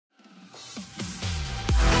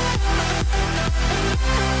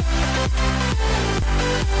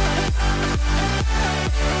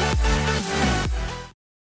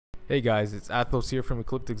Hey guys, it's Athos here from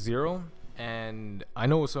Ecliptic Zero, and I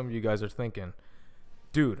know what some of you guys are thinking.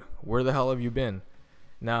 Dude, where the hell have you been?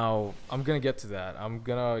 Now, I'm gonna get to that. I'm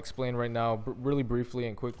gonna explain right now, really briefly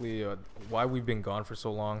and quickly, why we've been gone for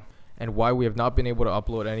so long, and why we have not been able to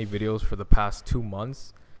upload any videos for the past 2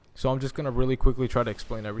 months. So I'm just gonna really quickly try to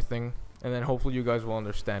explain everything, and then hopefully you guys will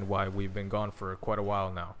understand why we've been gone for quite a while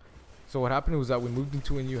now. So what happened was that we moved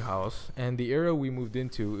into a new house, and the area we moved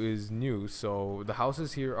into is new, so the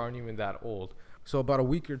houses here aren't even that old. So about a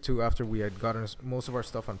week or two after we had gotten most of our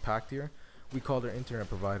stuff unpacked here, we called our internet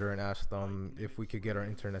provider and asked them if we could get our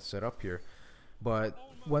internet set up here. But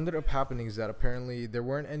what ended up happening is that apparently there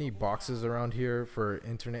weren't any boxes around here for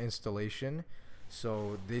internet installation,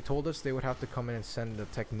 so they told us they would have to come in and send a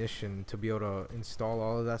technician to be able to install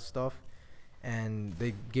all of that stuff, and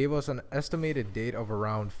they gave us an estimated date of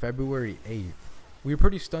around February 8th. We were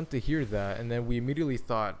pretty stunned to hear that, and then we immediately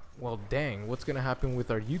thought, well dang, what's gonna happen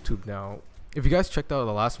with our YouTube now? If you guys checked out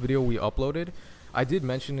the last video we uploaded, I did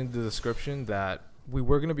mention in the description that we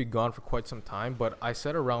were gonna be gone for quite some time, but I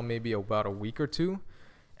said around maybe about a week or two,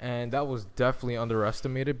 and that was definitely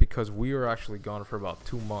underestimated because we were actually gone for about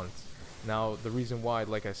 2 months. Now, the reason why,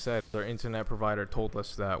 like I said, our internet provider told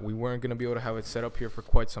us that we weren't gonna be able to have it set up here for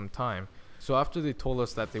quite some time. So after they told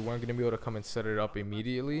us that they weren't going to be able to come and set it up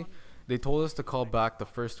immediately, they told us to call back the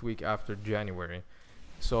first week after January.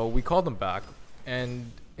 So we called them back,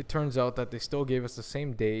 and it turns out that they still gave us the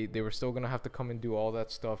same date. They were still going to have to come and do all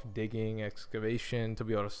that stuff, digging, excavation, to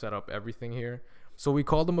be able to set up everything here. So we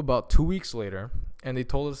called them about 2 weeks later, and they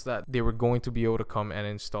told us that they were going to be able to come and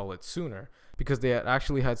install it sooner, because they had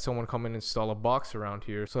actually had someone come and install a box around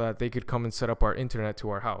here so that they could come and set up our internet to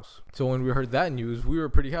our house. So when we heard that news, we were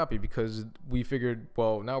pretty happy because we figured,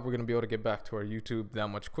 well, now we're going to be able to get back to our YouTube that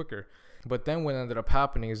much quicker. But then what ended up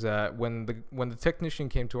happening is that when the technician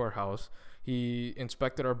came to our house, he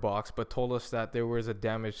inspected our box but told us that there was a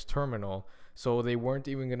damaged terminal, so they weren't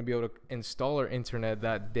even going to be able to install our internet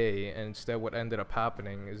that day. And instead what ended up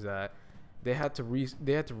happening is that they had to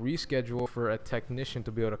reschedule for a technician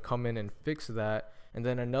to be able to come in and fix that, and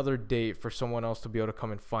then another date for someone else to be able to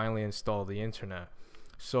come and finally install the internet.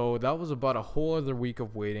 So that was about a whole other week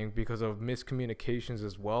of waiting because of miscommunications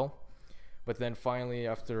as well. But then finally,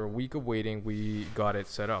 after a week of waiting, we got it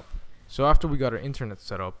set up. So after we got our internet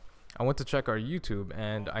set up, I went to check our YouTube,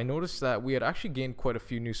 and I noticed that we had actually gained quite a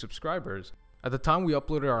few new subscribers. At the time we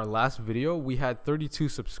uploaded our last video, we had 32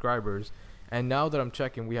 subscribers. And now that I'm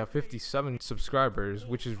checking, we have 57 subscribers,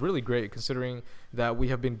 which is really great considering that we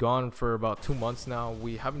have been gone for about 2 months now.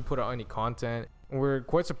 We haven't put out any content. We're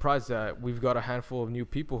quite surprised that we've got a handful of new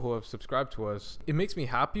people who have subscribed to us. It makes me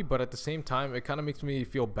happy, but at the same time, it kind of makes me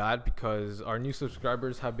feel bad because our new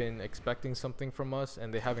subscribers have been expecting something from us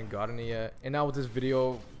and they haven't gotten it yet. And now with this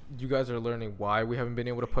video, you guys are learning why we haven't been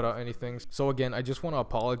able to put out anything. So again, I just want to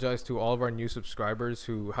apologize to all of our new subscribers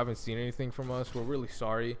who haven't seen anything from us. We're really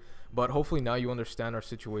sorry. But hopefully now you understand our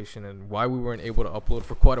situation and why we weren't able to upload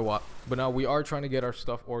for quite a while. But now we are trying to get our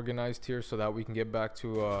stuff organized here so that we can get back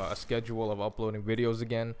to a schedule of uploading videos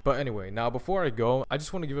again. But anyway, now before I go, I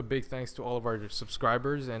just want to give a big thanks to all of our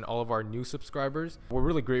subscribers and all of our new subscribers. We're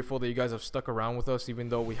really grateful that you guys have stuck around with us even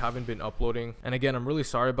though we haven't been uploading. And again, I'm really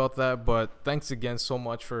sorry about that, but thanks again so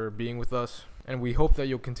much for being with us. And we hope that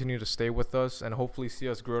you'll continue to stay with us and hopefully see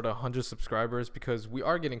us grow to 100 subscribers because we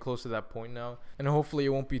are getting close to that point now. And hopefully it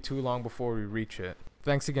won't be too long before we reach it.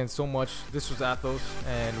 Thanks again so much. This was Athos,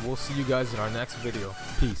 and we'll see you guys in our next video.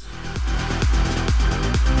 Peace.